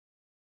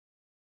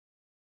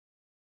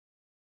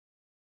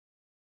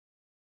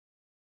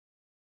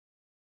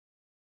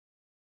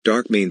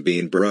Dark Mean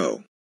Bean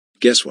Bro.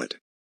 Guess what?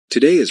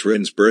 Today is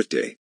Rin's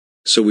birthday.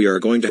 So we are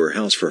going to her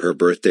house for her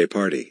birthday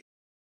party.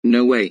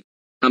 No way.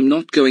 I'm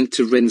not going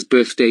to Rin's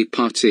birthday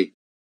party.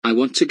 I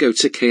want to go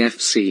to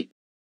KFC.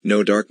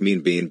 No, Dark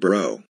Mean Bean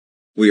Bro.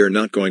 We are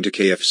not going to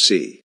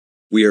KFC.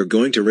 We are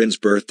going to Rin's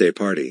birthday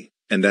party,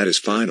 and that is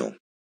final.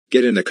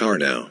 Get in the car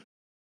now.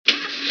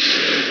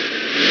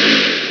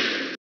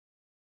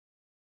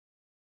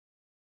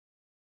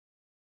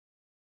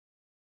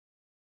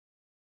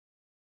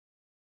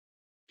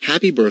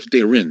 Happy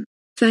birthday, Rin.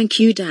 Thank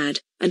you, Dad,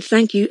 and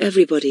thank you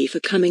everybody for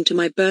coming to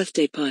my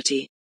birthday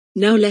party.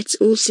 Now let's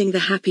all sing the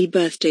happy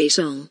birthday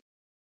song.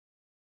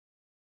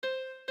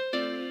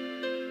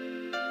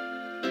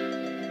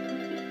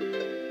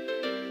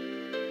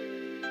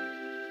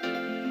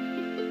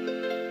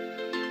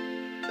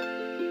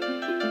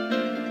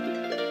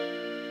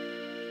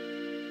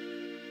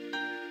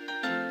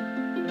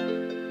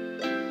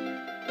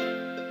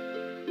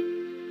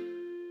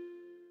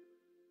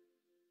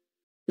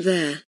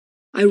 There.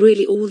 I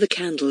really all the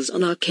candles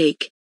on our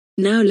cake.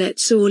 Now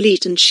let's all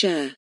eat and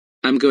share.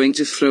 I'm going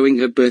to throwing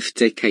her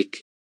birthday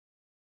cake.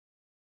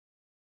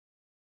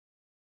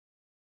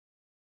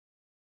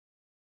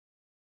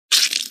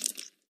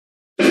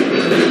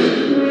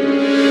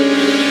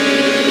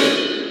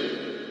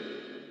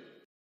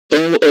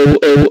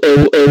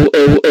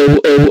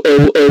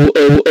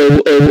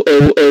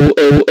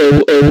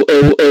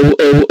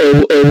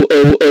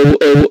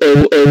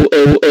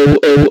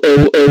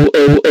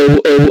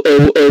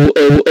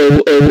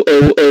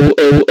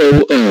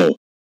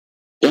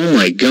 Oh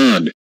my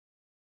God.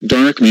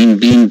 Dark Mean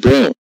Bean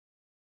Bro.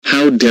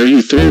 How dare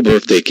you throw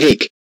birthday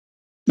cake?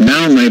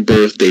 Now my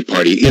birthday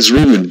party is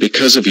ruined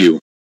because of you.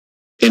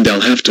 And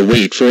I'll have to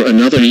wait for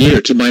another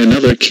year to buy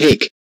another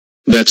cake.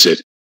 That's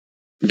it.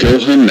 Go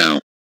home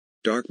now.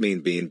 Dark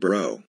Mean Bean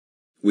Bro.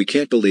 We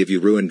can't believe you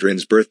ruined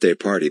Rin's birthday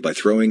party by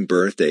throwing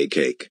birthday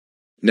cake.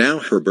 Now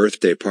her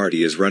birthday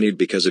party is ruined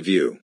because of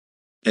you.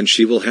 And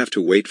she will have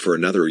to wait for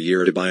another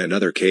year to buy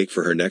another cake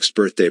for her next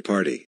birthday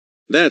party.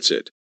 That's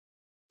it.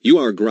 You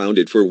are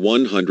grounded for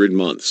 100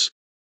 months.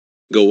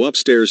 Go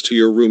upstairs to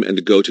your room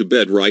and go to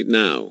bed right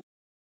now.